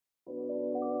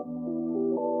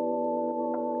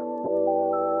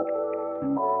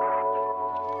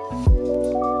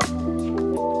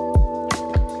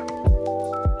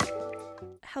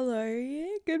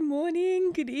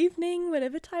good evening,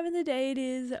 whatever time of the day it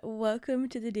is. Welcome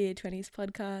to the Dear 20s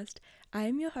podcast. I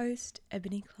am your host,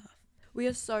 Ebony Clough. We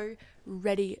are so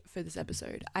ready for this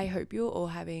episode. I hope you're all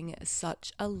having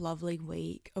such a lovely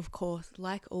week. Of course,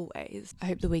 like always, I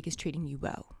hope the week is treating you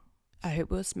well. I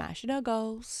hope we're smashing our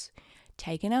goals,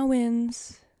 taking our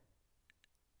wins.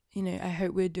 I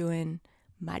hope we're doing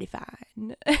mighty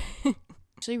fine.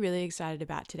 Actually really excited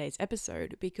about today's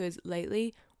episode because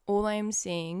lately all I am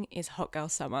seeing is hot girl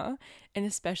summer, and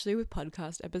especially with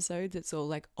podcast episodes, it's all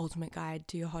like ultimate guide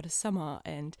to your hottest summer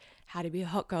and how to be a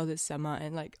hot girl this summer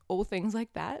and like all things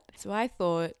like that. So I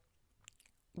thought,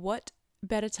 what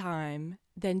better time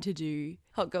than to do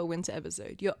hot girl winter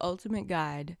episode, your ultimate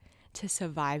guide to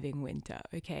surviving winter,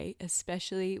 okay?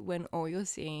 Especially when all you're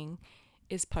seeing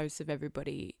is posts of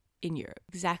everybody in Europe.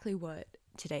 Exactly what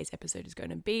today's episode is going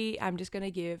to be. I'm just going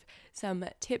to give some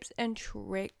tips and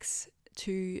tricks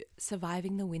to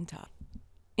surviving the winter.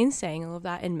 In saying all of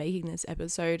that and making this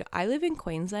episode, I live in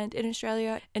Queensland in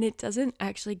Australia and it doesn't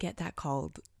actually get that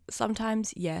cold.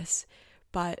 Sometimes, yes,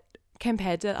 but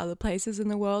compared to other places in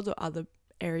the world or other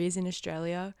areas in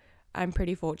Australia, I'm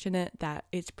pretty fortunate that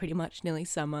it's pretty much nearly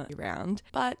summer around.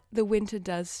 But the winter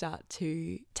does start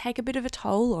to take a bit of a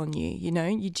toll on you,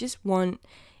 You just want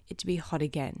it to be hot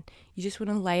again. You just want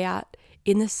to lay out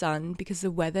in the sun because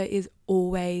the weather is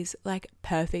always like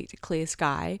perfect clear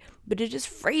sky, but it's just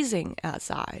freezing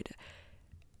outside.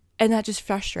 And that just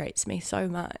frustrates me so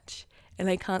much. And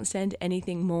I can't stand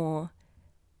anything more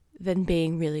than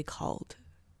being really cold.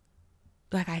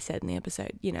 Like I said in the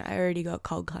episode, I already got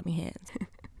cold clammy hands.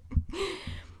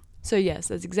 So yes,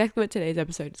 that's exactly what today's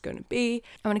episode is going to be.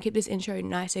 I want to keep this intro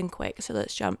nice and quick, so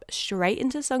let's jump straight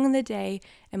into song of the day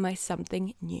and my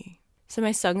something new. So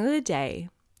my song of the day,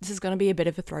 this is going to be a bit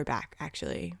of a throwback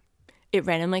actually. It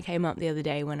randomly came up the other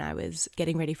day when I was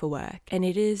getting ready for work, and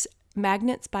it is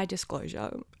Magnets by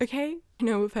Disclosure, okay?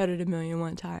 We've heard it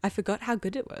 1,000,001 times. I forgot how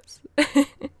good it was.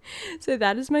 So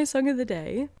that is my song of the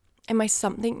day. And my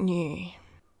something new.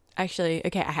 Actually,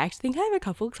 okay, I actually think I have a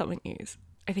couple of something news.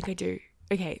 I think I do.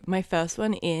 Okay, my first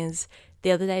one is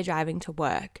the other day driving to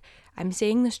work, I'm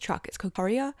seeing this truck. It's called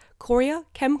Korea.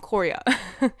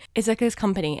 It's like this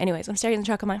company. Anyways, I'm staring at the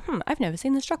truck. I'm like, I've never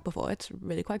seen this truck before. It's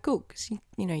really quite cool because,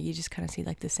 you just kind of see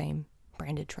like the same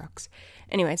branded trucks.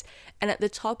 Anyways, and at the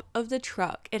top of the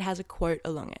truck, it has a quote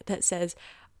along it that says,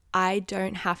 "I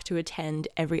don't have to attend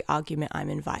every argument I'm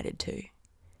invited to."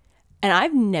 And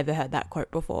I've never heard that quote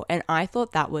before, and I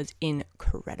thought that was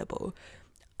incredible.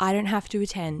 I don't have to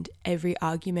attend every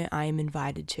argument I am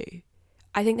invited to.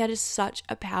 I think that is such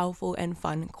a powerful and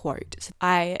fun quote. So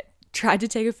I tried to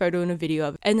take a photo and a video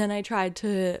of it, and then I tried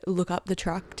to look up the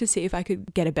truck to see if I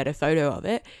could get a better photo of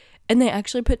it. And they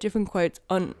actually put different quotes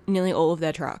on nearly all of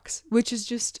their trucks, which is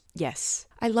just, yes.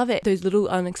 I love it. Those little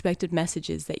unexpected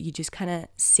messages that you just kind of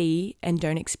see and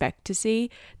don't expect to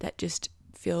see that just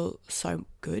feel so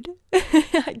good,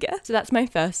 I guess. So that's my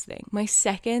first thing. My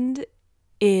second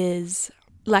is,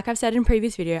 like I've said in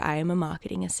previous video, I am a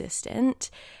marketing assistant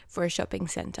for a shopping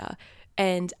centre.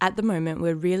 And at the moment,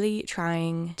 we're really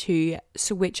trying to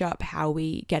switch up how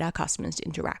we get our customers to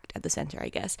interact at the centre, I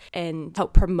guess, and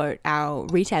help promote our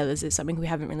retailers is something we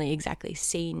haven't really exactly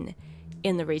seen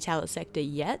in the retailer sector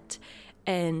yet.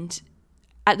 And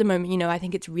at the moment, I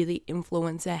think it's really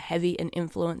influencer heavy and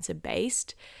influencer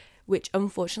based, which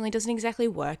unfortunately doesn't exactly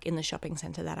work in the shopping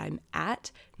centre that I'm at,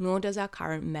 nor does our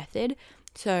current method.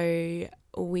 So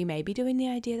we may be doing the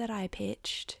idea that I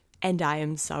pitched, and I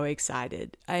am so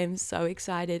excited. I am so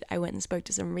excited. I went and spoke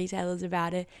to some retailers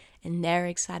about it, and they're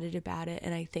excited about it,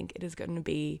 and I think it is going to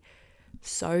be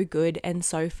so good and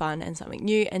so fun and something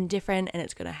new and different, and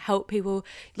it's going to help people.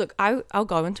 Look, I'll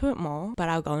go into it more, but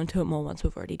I'll go into it more once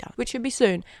we've already done, which should be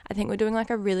soon. I think we're doing like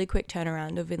a really quick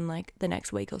turnaround of in like the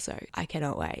next week or so. I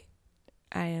cannot wait.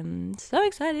 I am so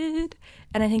excited.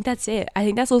 And I think that's it. I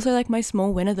think that's also like my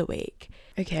small win of the week.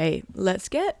 Okay, let's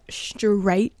get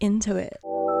straight into it.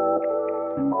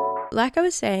 Like I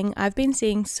was saying, I've been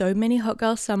seeing so many hot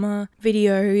girl summer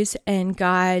videos and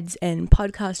guides and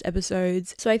podcast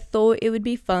episodes. So I thought it would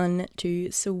be fun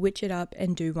to switch it up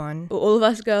and do one for all of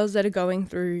us girls that are going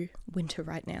through winter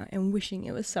right now and wishing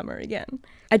it was summer again.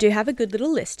 I do have a good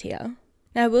little list here.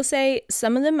 Now, I will say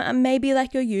some of them are maybe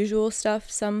like your usual stuff,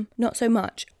 some not so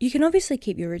much. You can obviously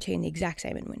keep your routine the exact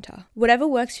same in winter. Whatever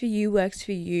works for you works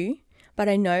for you. But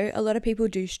I know a lot of people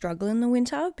do struggle in the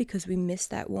winter because we miss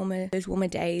those warmer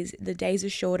days. The days are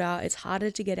shorter. It's harder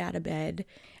to get out of bed.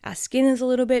 our skin is a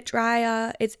little bit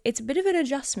drier. It's a bit of an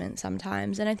adjustment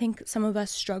sometimes, and I think some of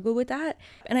us struggle with that.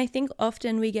 And I think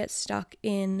often we get stuck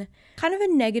in kind of a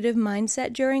negative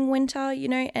mindset during winter, you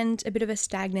know, and a bit of a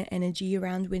stagnant energy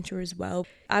around winter as well.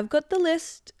 I've got the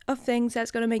list of things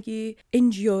that's going to make you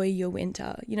enjoy your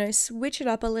winter, you know, switch it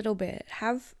up a little bit,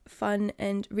 have fun,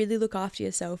 and really look after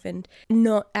yourself and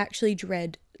not actually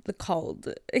dread the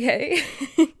cold, okay?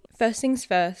 First things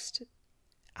first,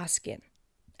 our skin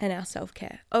and our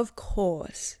self-care. Of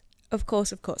course.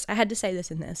 I had to say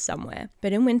this in there somewhere.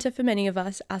 But in winter, for many of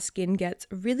us, our skin gets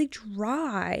really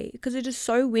dry because it is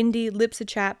so windy, lips are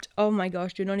chapped. Oh my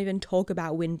gosh, do not even talk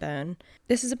about windburn.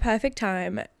 This is a perfect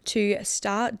time to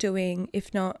start doing,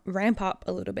 if not ramp up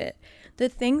a little bit, the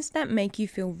things that make you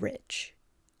feel rich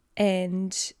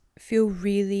and feel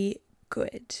really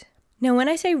good. Now, when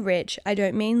I say rich, I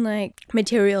don't mean like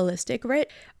materialistic rich.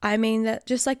 I mean that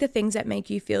just like the things that make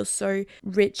you feel so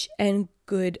rich and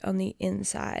good on the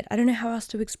inside. I don't know how else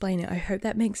to explain it. I hope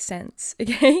that makes sense,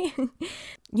 okay?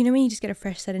 You know when you just get a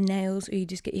fresh set of nails or you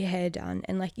just get your hair done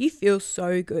and like you feel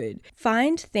so good.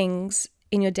 Find things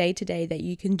in your day-to-day that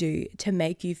you can do to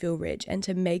make you feel rich and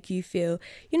to make you feel,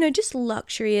 you know, just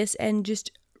luxurious and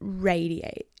just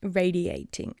radiant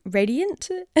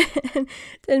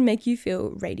to make you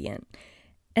feel radiant.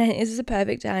 And this is a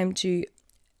perfect time to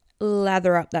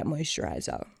lather up that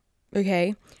moisturizer,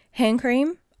 okay? Hand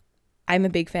cream, I'm a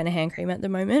big fan of hand cream at the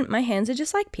moment. My hands are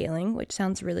just like peeling, which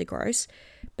sounds really gross,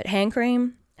 but hand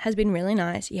cream has been really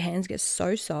nice. Your hands get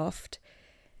so soft.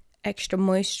 Extra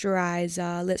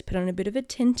moisturizer. Let's put on a bit of a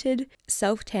tinted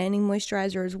self-tanning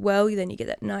moisturizer as well. Then you get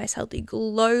that nice healthy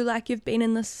glow like you've been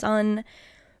in the sun.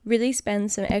 Really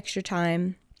spend some extra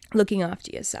time looking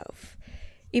after yourself.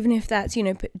 Even if that's, you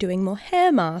know, doing more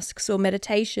hair masks or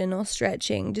meditation or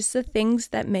stretching, just the things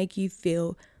that make you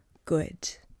feel good.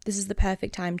 This is the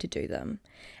perfect time to do them.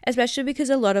 Especially because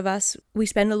a lot of us, we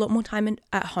spend a lot more time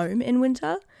at home in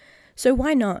winter. So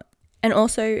why not? And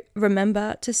also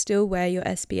remember to still wear your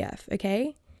SPF,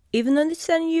 okay? Even though the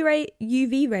sun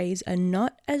UV rays are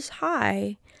not as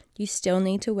high, you still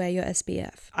need to wear your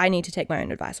SPF. I need to take my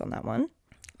own advice on that one.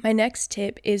 My next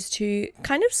tip is to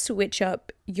kind of switch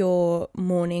up your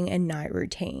morning and night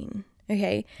routine,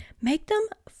 okay? Make them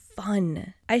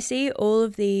fun. I see all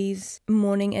of these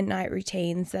morning and night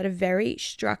routines that are very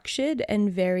structured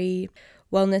and very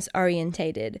wellness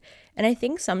orientated. And I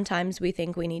think sometimes we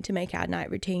think we need to make our night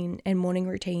routine and morning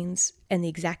routines and the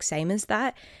exact same as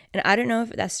that. And I don't know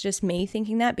if that's just me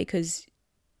thinking that because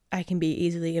I can be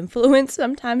easily influenced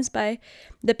sometimes by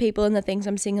the people and the things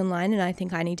I'm seeing online, and I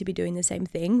think I need to be doing the same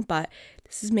thing. But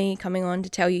this is me coming on to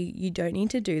tell you, you don't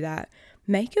need to do that.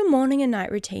 Make your morning and night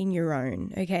routine your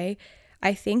own, okay?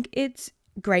 I think it's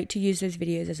great to use those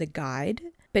videos as a guide,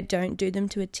 but don't do them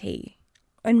to a T.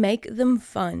 And make them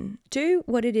fun. Do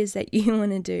what it is that you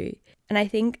want to do. And I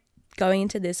think going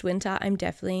into this winter, I'm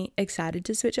definitely excited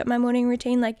to switch up my morning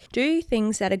routine. Like, do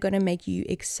things that are going to make you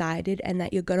excited and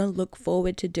that you're going to look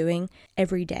forward to doing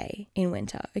every day in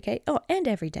winter, okay? Oh, and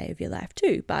every day of your life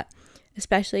too, but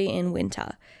especially in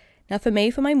winter. Now for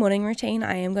me, for my morning routine,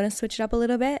 I am going to switch it up a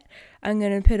little bit. I'm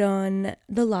going to put on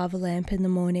the lava lamp in the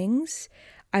mornings.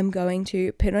 I'm going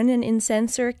to put on an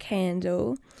incense or a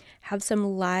candle, have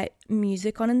some light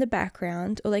music on in the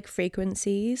background or like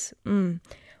frequencies.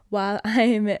 While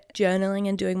I'm journaling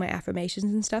and doing my affirmations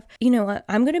and stuff. You know what?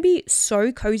 I'm going to be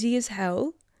so cozy as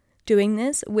hell doing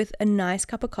this with a nice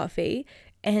cup of coffee.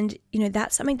 And, you know,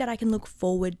 that's something that I can look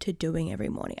forward to doing every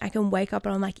morning. I can wake up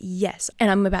and I'm like, yes.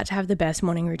 And I'm about to have the best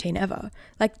morning routine ever.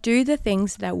 Like, do the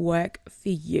things that work for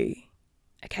you.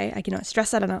 Okay? I cannot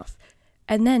stress that enough.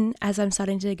 And then as I'm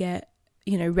starting to get,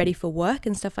 you know, ready for work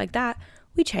and stuff like that,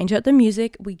 we change up the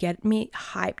music, we get me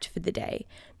hyped for the day.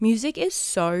 Music is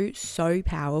so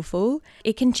powerful.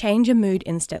 It can change a mood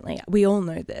instantly. We all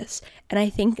know this. And I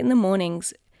think in the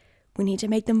mornings, we need to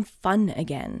make them fun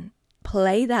again.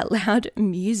 Play that loud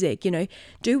music, you know,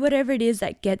 do whatever it is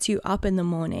that gets you up in the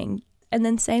morning. And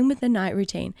then same with the night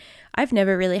routine. I've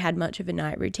never really had much of a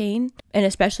night routine, and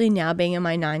especially now being in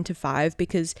my 9 to 5,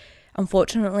 because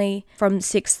unfortunately, from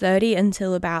 6:30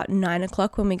 until about 9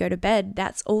 o'clock when we go to bed,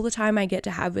 that's all the time I get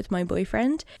to have with my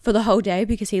boyfriend for the whole day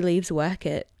because he leaves work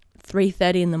at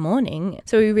 3:30 in the morning.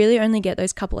 So we really only get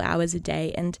those couple hours a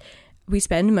day, and we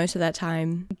spend most of that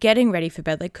time getting ready for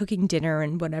bed, like cooking dinner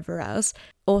and whatever else.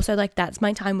 Also, like, that's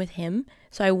my time with him.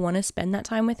 So I want to spend that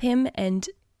time with him. And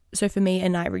so for me, a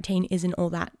night routine isn't all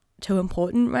that too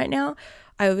important right now.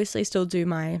 I obviously still do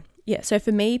so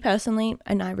for me personally,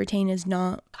 a night routine is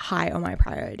not high on my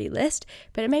priority list,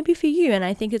 but it may be for you. And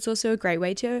I think it's also a great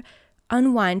way to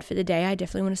unwind for the day. I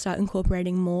definitely want to start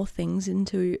incorporating more things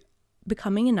into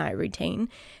becoming a night routine.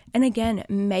 And again,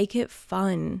 make it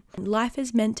fun. Life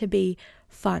is meant to be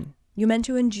fun. You're meant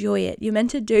to enjoy it. You're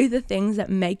meant to do the things that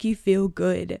make you feel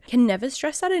good. Can never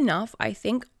stress that enough. I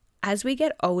think as we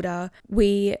get older,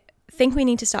 we think we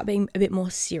need to start being a bit more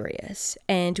serious,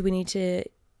 and we need to,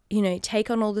 take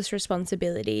on all this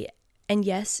responsibility. And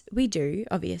yes, we do,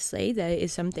 obviously. There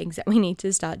is some things that we need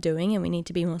to start doing and we need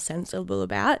to be more sensible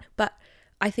about. But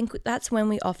I think that's when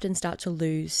we often start to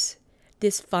lose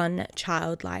this fun,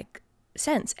 childlike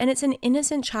sense. And it's an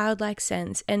innocent, childlike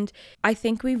sense. And I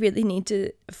think we really need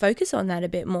to focus on that a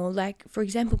bit more. Like, for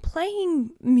example,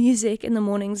 playing music in the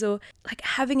mornings, or like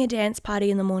having a dance party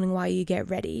in the morning while you get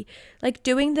ready. Like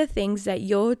doing the things that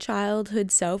your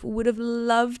childhood self would have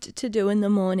loved to do in the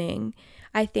morning.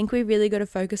 I think we really got to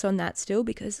focus on that still,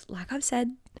 because like I've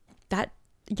said, that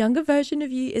younger version of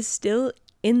you is still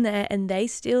in there, and they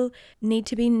still need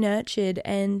to be nurtured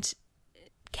and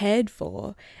cared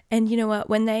for. And you know what?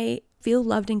 When they feel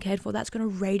loved and cared for, that's going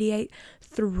to radiate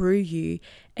through you,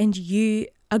 and you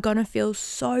are going to feel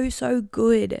so, so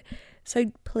good.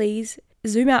 So please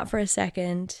zoom out for a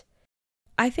second.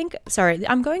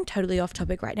 I'm going totally off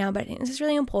topic right now, but I think this is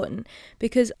really important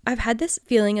because I've had this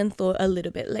feeling and thought a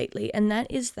little bit lately, and that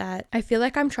is that I feel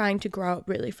like I'm trying to grow up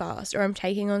really fast, or I'm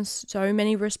taking on so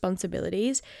many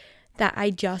responsibilities that I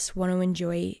just want to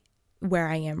enjoy where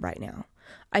I am right now.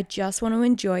 I just want to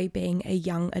enjoy being a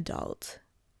young adult.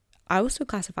 I also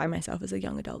classify myself as a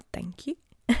young adult, thank you.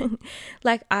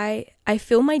 Like I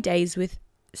fill my days with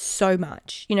so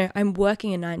much. I'm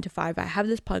working a 9 to 5. I have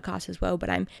this podcast as well, but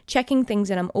I'm checking things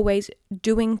and I'm always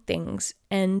doing things.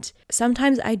 And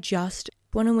sometimes I just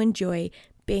want to enjoy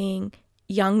being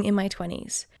young in my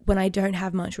 20s when I don't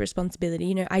have much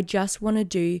responsibility. I just want to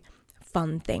do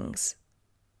fun things.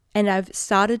 And I've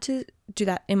started to do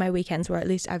that in my weekends, or at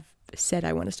least I've said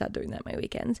I want to start doing that in my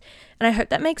weekends. And I hope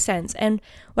that makes sense. And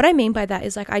what I mean by that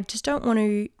is, like, I don't want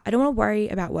to worry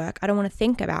about work. I don't want to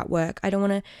think about work. I don't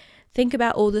want to think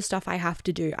about all the stuff I have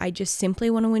to do. I just simply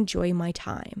want to enjoy my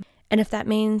time. And if that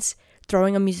means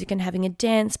throwing on music and having a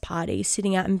dance party,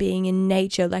 sitting out and being in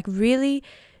nature, like really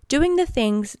doing the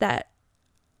things that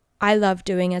I loved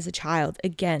doing as a child,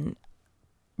 again,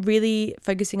 really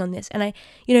focusing on this. And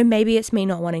maybe it's me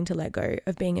not wanting to let go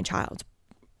of being a child.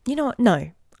 You know what?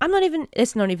 No,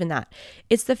 it's not even that.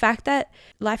 It's the fact that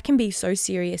life can be so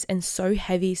serious and so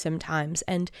heavy sometimes,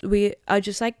 and we are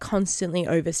just like constantly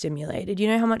overstimulated. You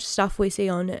know how much stuff we see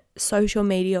on social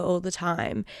media all the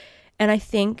time. And I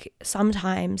think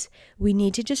sometimes we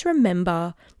need to just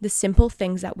remember the simple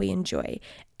things that we enjoy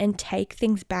and take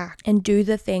things back and do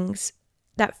the things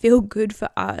that feel good for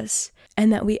us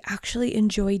and that we actually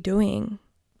enjoy doing.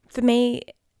 For me,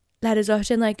 that is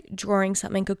often like drawing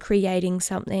something or creating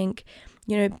something,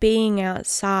 being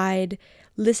outside,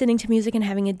 listening to music and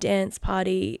having a dance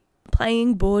party,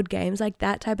 playing board games, like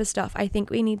that type of stuff. I think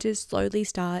we need to slowly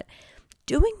start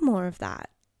doing more of that.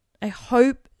 I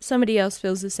hope somebody else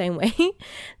feels the same way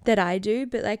that I do,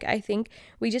 but I think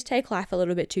we just take life a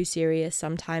little bit too serious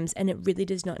sometimes, and it really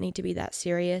does not need to be that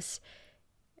serious.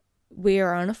 We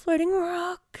are on a floating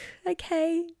rock,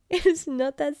 okay? It is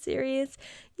not that serious.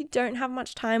 You don't have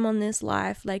much time on this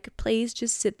life. Please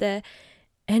just sit there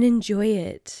and enjoy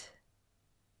it.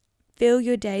 Fill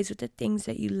your days with the things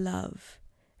that you love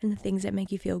and the things that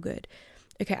make you feel good.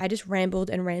 Okay, I just rambled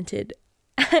and ranted.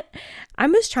 I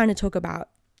was trying to talk about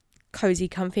cozy,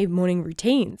 comfy morning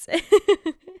routines.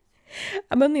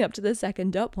 I'm only up to the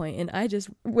second dot point and I just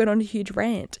went on a huge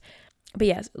rant. But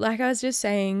yes, like I was just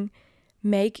saying,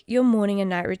 make your morning and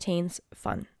night routines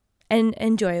fun and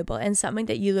enjoyable and something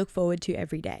that you look forward to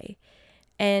every day.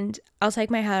 And I'll take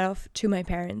my hat off to my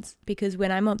parents, because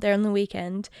when I'm up there on the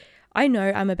weekend, I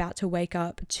know I'm about to wake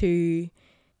up to,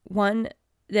 1,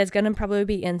 there's going to probably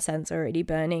be incense already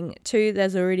burning. 2,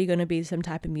 there's already going to be some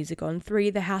type of music on. 3,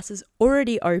 the house is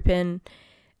already open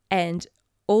and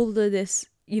all of this,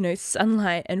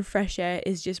 sunlight and fresh air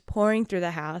is just pouring through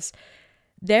the house.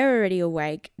 They're already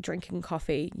awake, drinking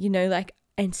coffee,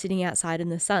 and sitting outside in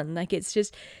the sun. It's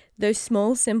just those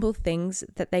small, simple things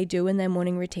that they do in their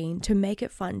morning routine to make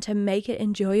it fun, to make it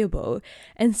enjoyable,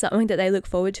 and something that they look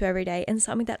forward to every day, and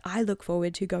something that I look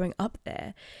forward to going up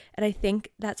there. And I think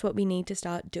that's what we need to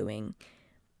start doing,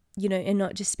 and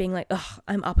not just being like, ugh,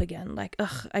 I'm up again.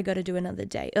 Ugh, I got to do another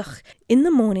day. Ugh. In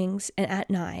the mornings and at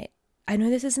night, I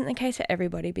know this isn't the case for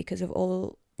everybody because of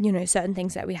all, certain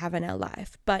things that we have in our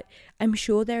life, but I'm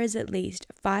sure there is at least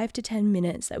 5 to 10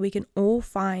 minutes that we can all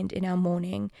find in our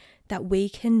morning that we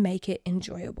can make it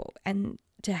enjoyable and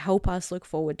to help us look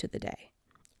forward to the day.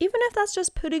 Even if that's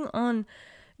just putting on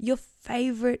your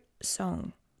favorite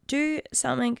song, do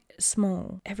something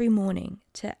small every morning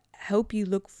to help you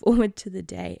look forward to the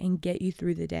day and get you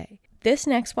through the day. This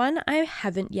next one I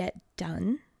haven't yet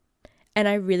done, and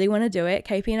I really want to do it.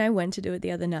 KP and I went to do it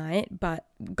the other night, but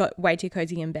got way too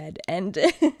cozy in bed and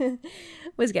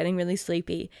was getting really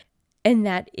sleepy. And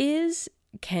that is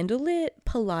candlelit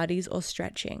Pilates or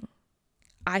stretching.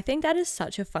 I think that is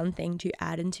such a fun thing to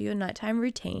add into your nighttime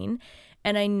routine.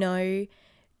 And I know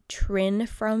Trin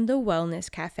from the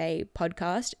Wellness Cafe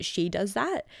podcast, she does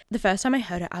that. The first time I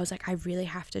heard it, I was like, I really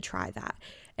have to try that.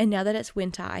 And now that it's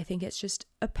winter, I think it's just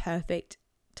a perfect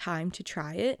time to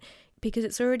try it because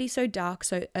it's already so dark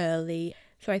so early.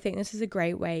 So I think this is a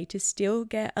great way to still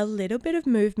get a little bit of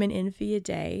movement in for your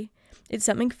day. It's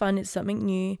something fun, it's something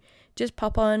new. Just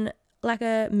pop on like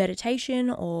a meditation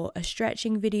or a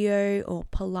stretching video or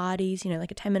Pilates,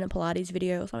 like a 10-minute Pilates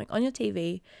video or something on your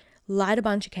TV, light a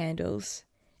bunch of candles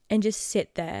and just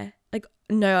sit there, like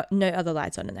no other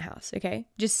lights on in the house, okay?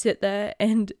 Just sit there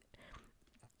and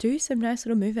do some nice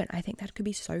little movement. I think that could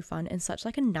be so fun and such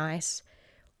like a nice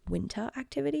winter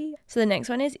activity. So the next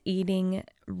one is eating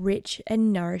rich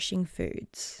and nourishing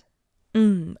foods.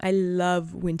 I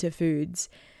love winter foods.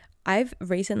 I've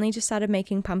recently just started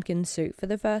making pumpkin soup for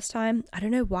the first time. I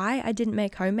don't know why I didn't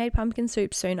make homemade pumpkin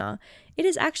soup sooner. It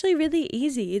is actually really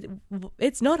easy.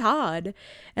 It's not hard.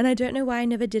 And I don't know why I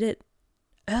never did it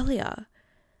earlier.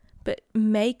 But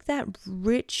make that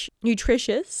rich,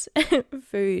 nutritious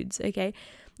foods, okay?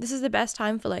 This is the best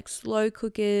time for like slow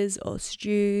cookers or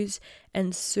stews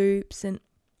and soups and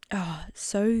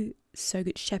so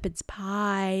good. Shepherd's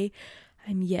pie.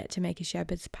 I'm yet to make a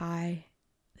shepherd's pie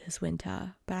this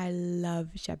winter, but I love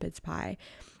shepherd's pie.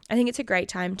 I think it's a great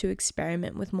time to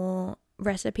experiment with more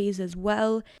recipes as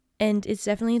well, and it's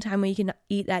definitely a time where you can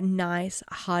eat that nice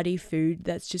hearty food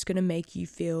that's just going to make you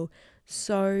feel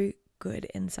so good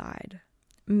inside.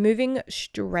 Moving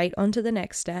straight on to the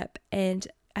next step, and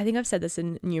I think I've said this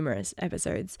in numerous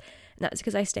episodes, and that's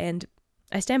because I stand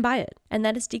by it, and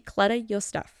that is declutter your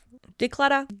stuff.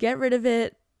 Declutter, get rid of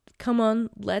it. Come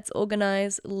on, let's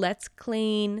organize, let's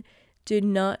clean. Do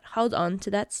not hold on to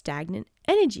that stagnant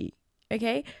energy,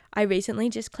 okay? I recently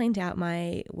just cleaned out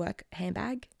my work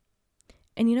handbag.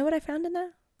 And you know what I found in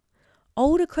there?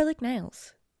 Old acrylic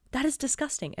nails. That is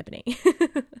disgusting, Ebony.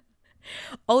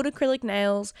 Old acrylic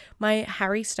nails, my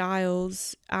Harry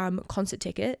Styles concert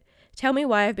ticket. Tell me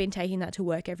why I've been taking that to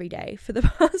work every day for the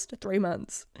past 3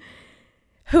 months.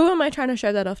 Who am I trying to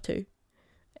show that off to?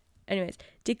 Anyways,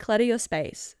 declutter your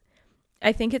space.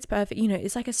 I think it's perfect.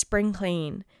 It's like a spring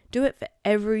clean. Do it for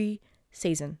every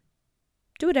season.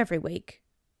 Do it every week.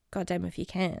 Goddamn if you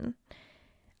can.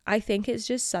 I think it's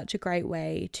just such a great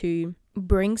way to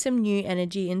bring some new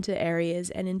energy into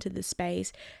areas and into the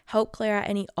space, help clear out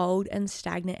any old and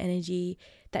stagnant energy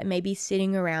that may be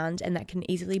sitting around and that can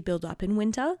easily build up in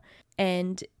winter.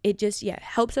 And it just,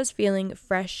 helps us feeling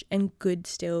fresh and good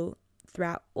still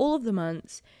throughout all of the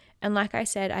months. And like I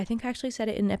said, I think I actually said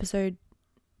it in episode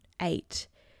 8,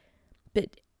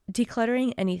 but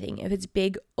decluttering anything, if it's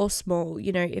big or small,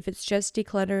 if it's just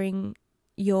decluttering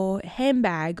your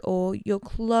handbag or your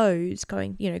clothes,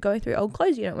 going through old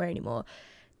clothes you don't wear anymore,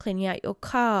 cleaning out your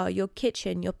car, your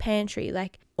kitchen, your pantry,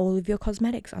 like all of your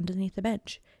cosmetics underneath the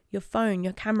bench, your phone,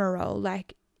 your camera roll,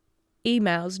 like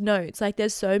emails, notes, like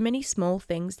there's so many small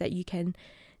things that you can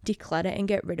declutter and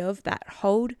get rid of that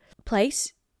hold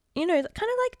place, kind of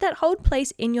like that hold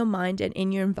place in your mind and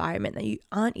in your environment that you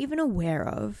aren't even aware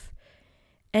of.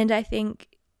 And I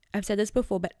think I've said this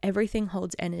before, but everything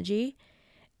holds energy.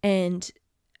 And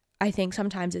I think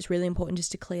sometimes it's really important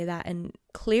just to clear that and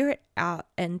clear it out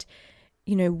and,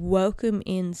 welcome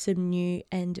in some new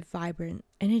and vibrant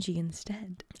energy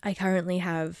instead. I currently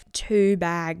have 2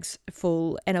 bags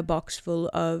full and a box full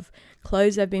of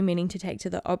clothes I've been meaning to take to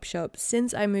the op shop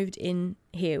since I moved in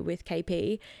here with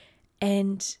KP.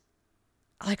 And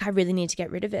I really need to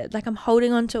get rid of it. I'm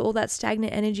holding on to all that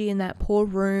stagnant energy in that poor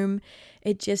room.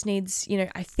 It just needs,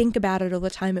 I think about it all the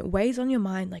time. It weighs on your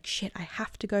mind shit, I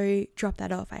have to go drop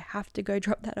that off.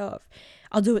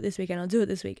 I'll do it this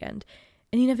weekend.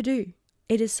 And you never do.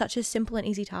 It is such a simple and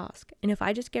easy task. And if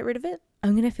I just get rid of it,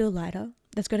 I'm going to feel lighter.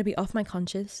 That's going to be off my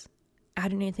conscious. I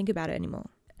don't need to think about it anymore.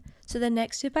 So the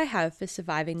next tip I have for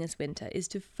surviving this winter is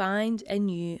to find a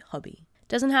new hobby.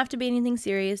 Doesn't have to be anything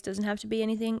serious, doesn't have to be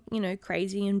anything,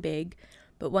 crazy and big.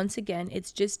 But once again,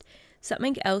 it's just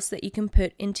something else that you can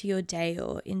put into your day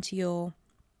or into your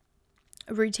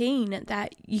routine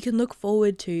that you can look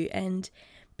forward to and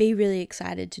be really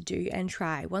excited to do and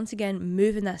try. Once again,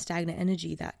 moving that stagnant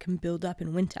energy that can build up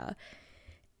in winter.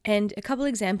 And a couple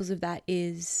examples of that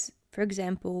is, for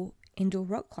example, indoor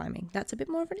rock climbing. That's a bit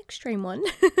more of an extreme one,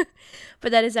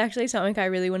 but that is actually something I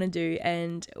really want to do.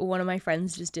 And one of my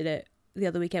friends just did it the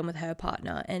other weekend with her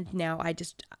partner, and now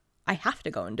I have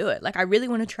to go and do it. Like, I really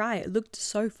want to try it. It looked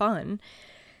so fun.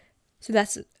 So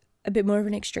that's a bit more of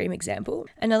an extreme example.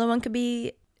 Another one could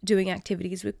be doing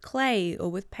activities with clay or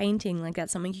with painting. Like,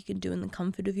 that's something you can do in the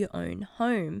comfort of your own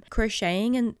home.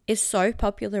 Crocheting is so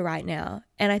popular right now,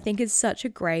 and I think it's such a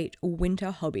great winter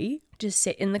hobby. Just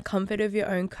sit in the comfort of your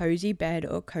own cozy bed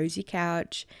or cozy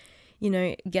couch,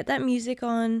 get that music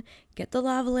on, get the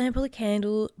lava lamp or the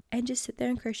candle, and just sit there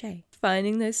and crochet.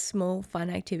 Finding those small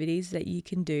fun activities that you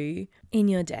can do in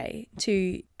your day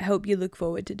to help you look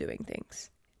forward to doing things.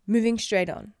 Moving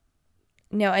straight on.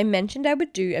 Now, I mentioned I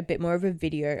would do a bit more of a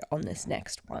video on this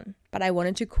next one, but I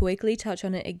wanted to quickly touch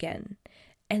on it again,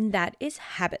 and that is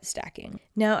habit stacking.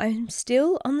 Now, I'm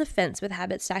still on the fence with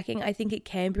habit stacking. I think it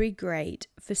can be great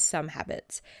for some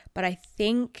habits, but I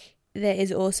think there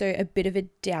is also a bit of a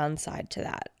downside to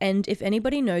that. And if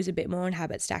anybody knows a bit more on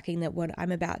habit stacking than what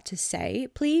I'm about to say,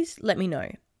 please let me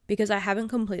know, because I haven't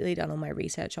completely done all my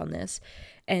research on this,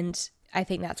 and I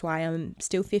think that's why I'm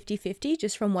still 50-50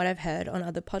 just from what I've heard on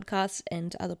other podcasts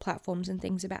and other platforms and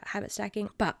things about habit stacking.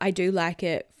 But I do like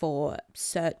it for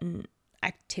certain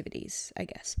activities, I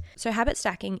guess. So habit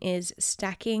stacking is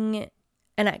stacking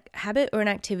a habit or an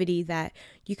activity that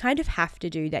you kind of have to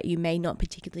do that you may not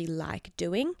particularly like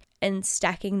doing, and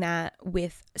stacking that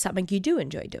with something you do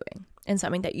enjoy doing and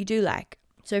something that you do like.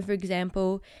 So for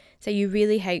example, say you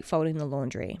really hate folding the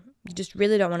laundry. You just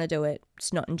really don't want to do it.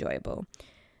 It's not enjoyable.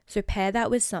 So pair that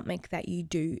with something that you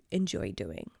do enjoy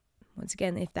doing. Once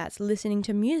again, if that's listening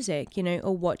to music,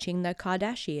 or watching the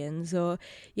Kardashians, or,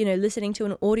 listening to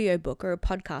an audiobook or a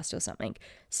podcast or something,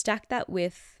 stack that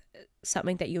with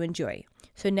something that you enjoy.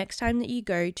 So next time that you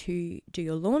go to do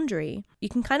your laundry, you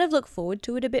can kind of look forward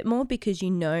to it a bit more, because you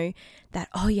know that,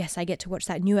 oh yes, I get to watch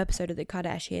that new episode of the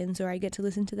Kardashians, or I get to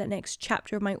listen to that next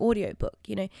chapter of my audiobook.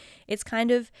 It's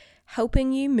kind of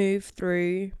helping you move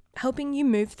through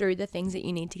the things that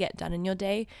you need to get done in your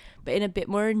day, but in a bit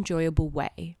more enjoyable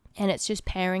way. And it's just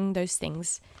pairing those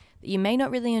things that you may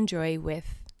not really enjoy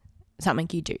with something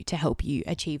you do to help you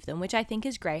achieve them, which I think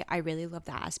is great. I really love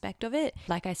that aspect of it.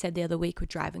 Like I said the other week with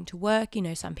driving to work,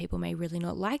 some people may really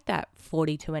not like that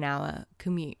 40 to an hour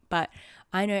commute, but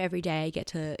I know every day I get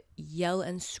to yell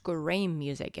and scream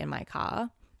music in my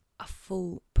car, a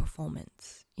full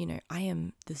performance. I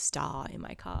am the star in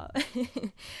my car.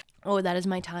 Or that is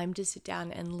my time to sit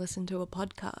down and listen to a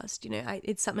podcast.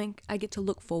 It's something I get to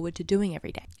look forward to doing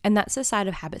every day. And that's the side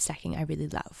of habit stacking I really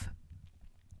love.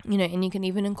 And you can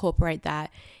even incorporate that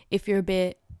if you're a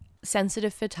bit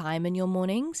sensitive for time in your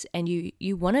mornings and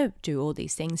you want to do all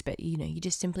these things, but you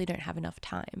just simply don't have enough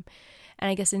time. And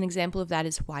I guess an example of that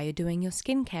is why you're doing your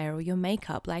skincare or your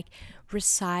makeup. Like,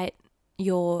 recite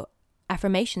your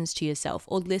affirmations to yourself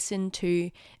or listen to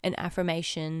an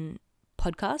affirmation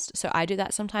podcast. So I do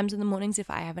that sometimes in the mornings if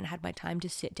I haven't had my time to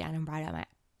sit down and write out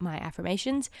my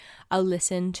affirmations. I'll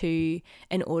listen to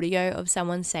an audio of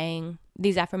someone saying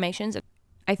these affirmations.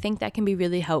 I think that can be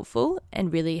really helpful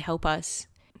and really help us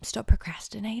stop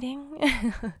procrastinating,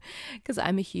 because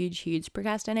I'm a huge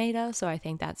procrastinator. So I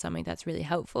think that's something that's really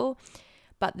helpful.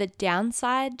 But the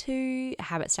downside to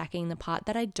habit stacking, the part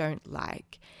that I don't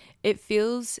like, it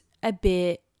feels a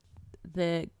bit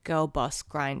the girl boss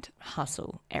grind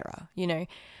hustle era,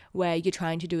 where you're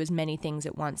trying to do as many things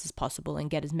at once as possible and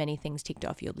get as many things ticked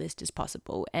off your list as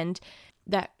possible. And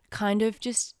that kind of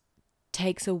just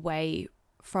takes away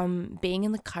from being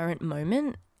in the current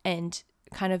moment and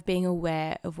kind of being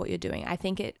aware of what you're doing. I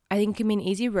think it can be an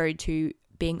easy road to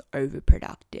being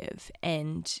overproductive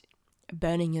and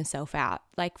burning yourself out.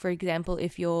 Like, for example,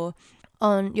 if you're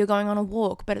going on a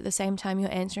walk, but at the same time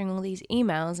you're answering all these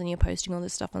emails and you're posting all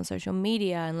this stuff on social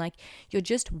media, and like you're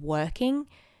just working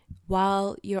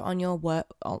while you're on your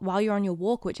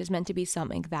walk, which is meant to be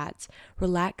something that's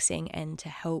relaxing and to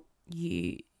help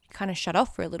you kind of shut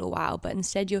off for a little while, but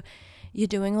instead you're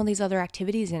doing all these other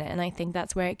activities in it. And I think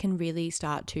that's where it can really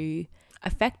start to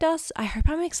affect us. I hope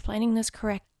I'm explaining this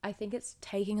correct. I think it's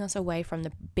taking us away from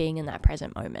being in that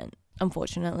present moment,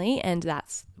 unfortunately, and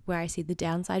that's where I see the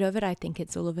downside of it. I think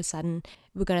it's all of a sudden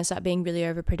we're going to start being really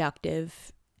overproductive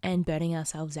and burning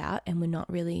ourselves out, and we're not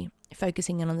really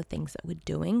focusing in on the things that we're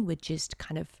doing. We're just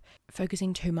kind of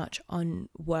focusing too much on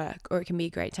work, or it can be a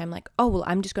great time like, oh, well,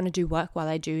 I'm just going to do work while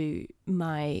I go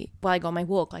on my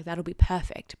walk. Like, that'll be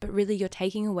perfect. But really you're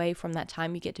taking away from that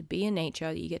time you get to be in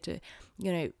nature, you get to,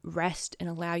 rest and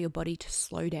allow your body to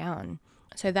slow down.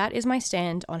 So that is my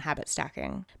stand on habit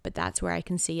stacking, but that's where I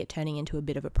can see it turning into a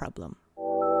bit of a problem.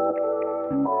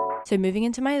 So moving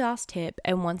into my last tip,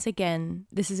 and once again,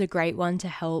 this is a great one to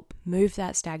help move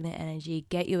that stagnant energy,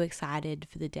 get you excited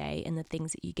for the day and the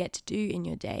things that you get to do in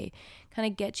your day, kind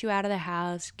of get you out of the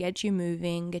house, get you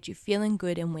moving, get you feeling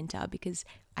good in winter, because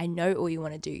I know all you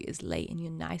want to do is lay in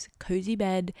your nice cozy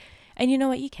bed. And you know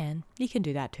what? You can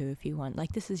do that too if you want.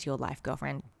 Like, this is your life,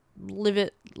 girlfriend. Live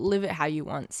it how you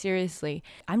want. Seriously,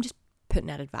 I'm just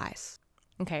putting out advice.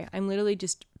 Okay, I'm literally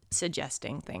just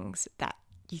suggesting things that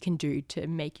you can do to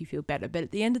make you feel better. But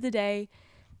at the end of the day,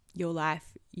 your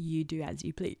life, you do as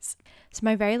you please. So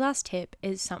my very last tip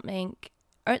is something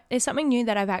new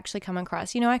that I've actually come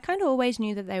across. I kind of always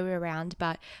knew that they were around,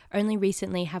 but only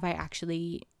recently have I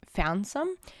actually found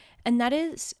some. And that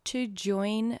is to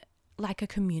join like a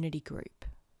community group.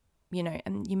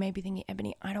 And you may be thinking,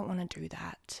 Ebony, I don't want to do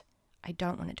that.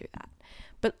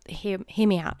 But hear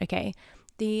me out, okay?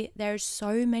 There's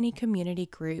so many community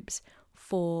groups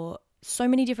for so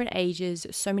many different ages,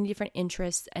 so many different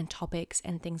interests and topics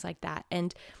and things like that.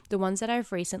 And the ones that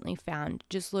I've recently found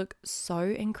just look so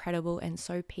incredible and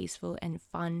so peaceful and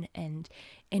fun and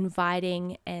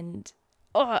inviting, and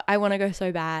I want to go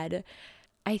so bad.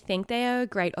 I think they are a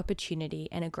great opportunity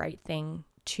and a great thing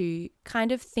to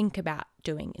kind of think about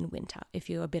doing in winter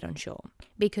if you're a bit unsure.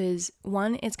 Because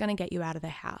one, it's going to get you out of the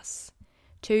house.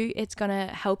 Two, it's going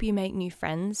to help you make new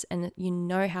friends, and you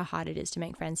know how hard it is to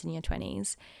make friends in your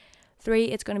 20s. 3,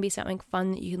 it's going to be something fun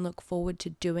that you can look forward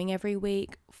to doing every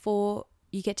week. 4,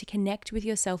 you get to connect with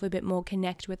yourself a bit more,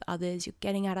 connect with others. You're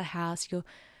getting out of the house. You're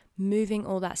moving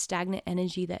all that stagnant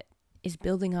energy that is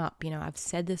building up. I've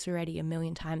said this already a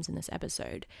million times in this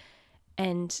episode.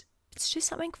 And it's just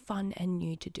something fun and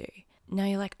new to do. Now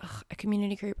you're like, a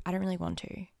community group, I don't really want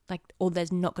to. Or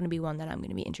there's not going to be one that I'm going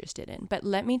to be interested in. But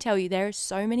let me tell you, there are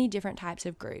so many different types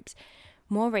of groups.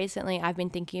 More recently, I've been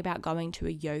thinking about going to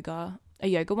a yoga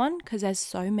one, because there's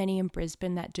so many in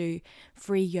Brisbane that do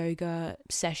free yoga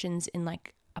sessions in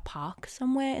like a park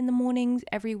somewhere in the mornings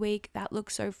every week. That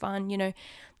looks so fun.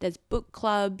 There's book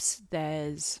clubs,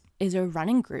 is a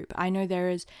running group. I know there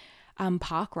is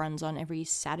park runs on every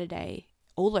Saturday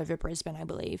all over Brisbane, I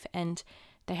believe, and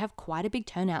they have quite a big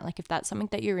turnout. Like, if that's something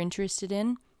that you're interested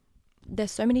in,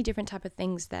 there's so many different type of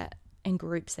things and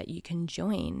groups that you can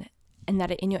join and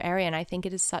that are in your area, and I think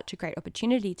it is such a great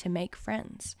opportunity to make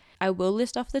friends. I will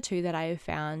list off the 2 that I have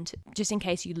found, just in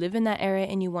case you live in that area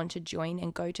and you want to join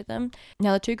and go to them.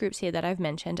 Now, the 2 groups here that I've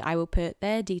mentioned, I will put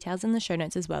their details in the show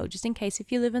notes as well, just in case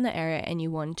if you live in the area and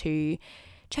you want to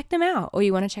check them out, or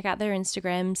you want to check out their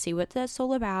Instagram, see what that's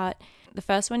all about. The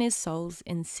first one is Souls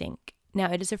in Sync.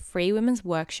 Now, it is a free women's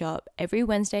workshop every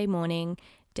Wednesday morning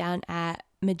down at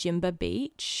Majimba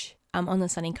Beach on the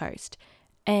sunny coast.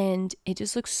 And it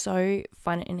just looks so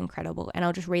fun and incredible. And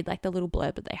I'll just read like the little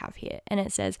blurb that they have here. And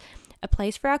it says, a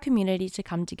place for our community to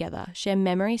come together, share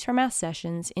memories from our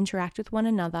sessions, interact with one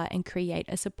another, and create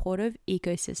a supportive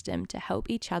ecosystem to help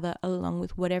each other along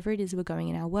with whatever it is we're going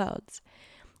in our worlds.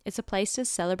 It's a place to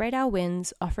celebrate our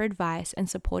wins, offer advice, and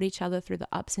support each other through the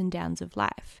ups and downs of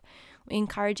life. We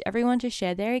encourage everyone to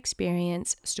share their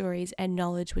experience, stories, and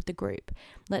knowledge with the group.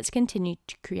 Let's continue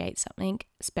to create something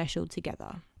special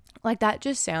together. Like, that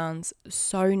just sounds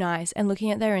so nice. And looking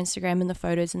at their Instagram and the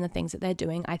photos and the things that they're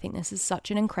doing, I think this is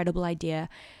such an incredible idea.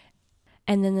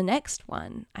 And then the next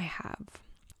one I have,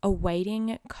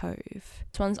 Awaiting Cove.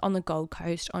 This one's on the Gold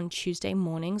Coast on Tuesday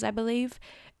mornings, I believe.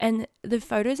 And the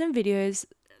photos and videos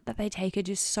that they take are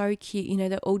just so cute.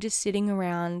 They're all just sitting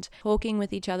around, talking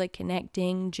with each other,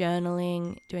 connecting,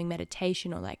 journaling, doing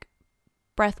meditation or like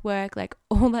breath work, like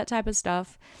all that type of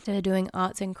stuff. They're doing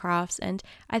arts and crafts, and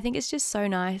I think it's just so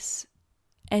nice.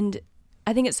 And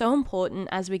I think it's so important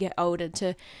as we get older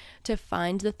to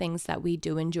find the things that we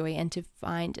do enjoy and to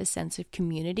find a sense of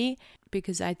community,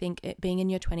 because I think being in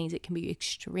your 20s, it can be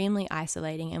extremely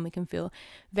isolating and we can feel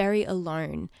very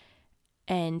alone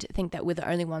and think that we're the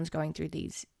only ones going through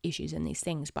these issues and these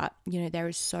things. But, there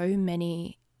are so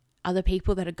many other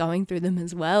people that are going through them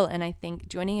as well. And I think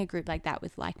joining a group like that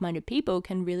with like-minded people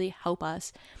can really help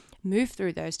us move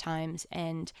through those times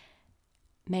and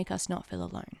make us not feel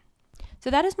alone. So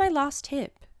that is my last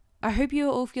tip. I hope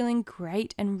you're all feeling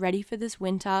great and ready for this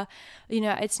winter. I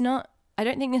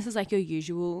don't think this is like your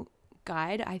usual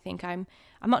guide. I think I'm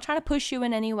not trying to push you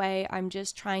in any way. I'm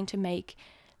just trying to make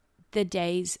the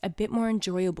days a bit more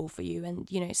enjoyable for you and,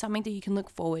 something that you can look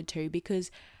forward to,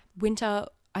 because winter,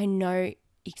 I know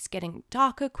it's getting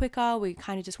darker quicker. We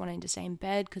kind of just wanting to stay in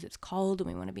bed because it's cold and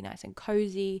we want to be nice and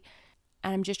cozy.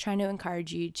 And I'm just trying to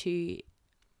encourage you to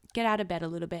get out of bed a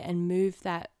little bit and move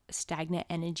that stagnant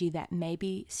energy that may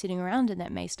be sitting around and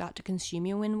that may start to consume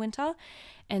you in winter.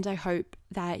 And I hope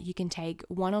that you can take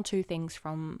 1 or 2 things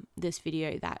from this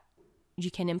video that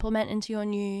you can implement into your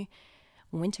new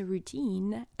winter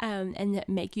routine and that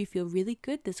make you feel really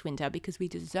good this winter, because we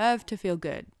deserve to feel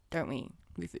good, don't we?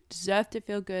 We deserve to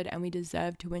feel good, and we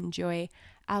deserve to enjoy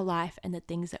our life and the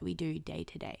things that we do day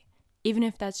to day, even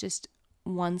if that's just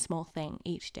one small thing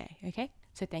each day, okay?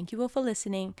 So thank you all for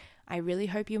listening. I really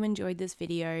hope you enjoyed this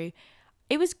video.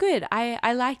 It was good.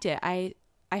 I liked it. I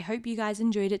hope you guys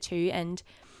enjoyed it too. And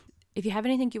if you have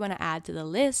anything you want to add to the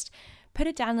list, put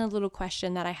it down in a little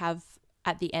question that I have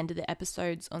at the end of the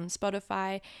episodes on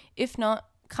Spotify. If not,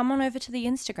 come on over to the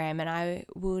Instagram, and I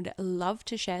would love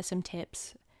to share some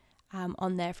tips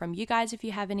on there from you guys if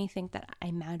you have anything that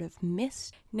I might have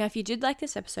missed. Now, if you did like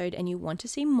this episode and you want to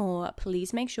see more,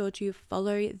 please make sure to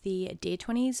follow the Dear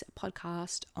 20s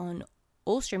podcast on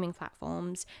all streaming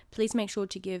platforms. Please make sure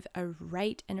to give a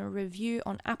rate and a review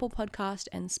on Apple Podcast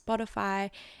and Spotify.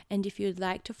 And if you'd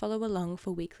like to follow along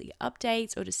for weekly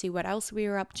updates or to see what else we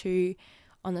are up to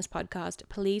on this podcast,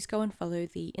 please go and follow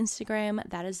the Instagram.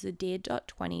 That is the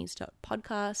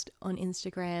dear.20s.podcast on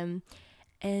Instagram.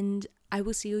 And I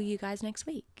will see you guys next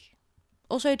week.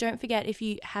 Also, don't forget, if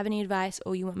you have any advice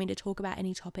or you want me to talk about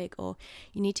any topic or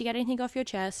you need to get anything off your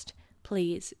chest,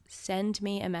 please send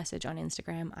me a message on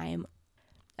Instagram.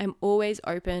 I'm always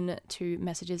open to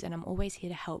messages, and I'm always here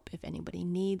to help if anybody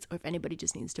needs, or if anybody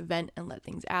just needs to vent and let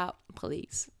things out,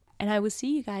 please. And I will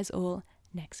see you guys all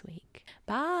next week.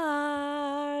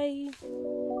 Bye.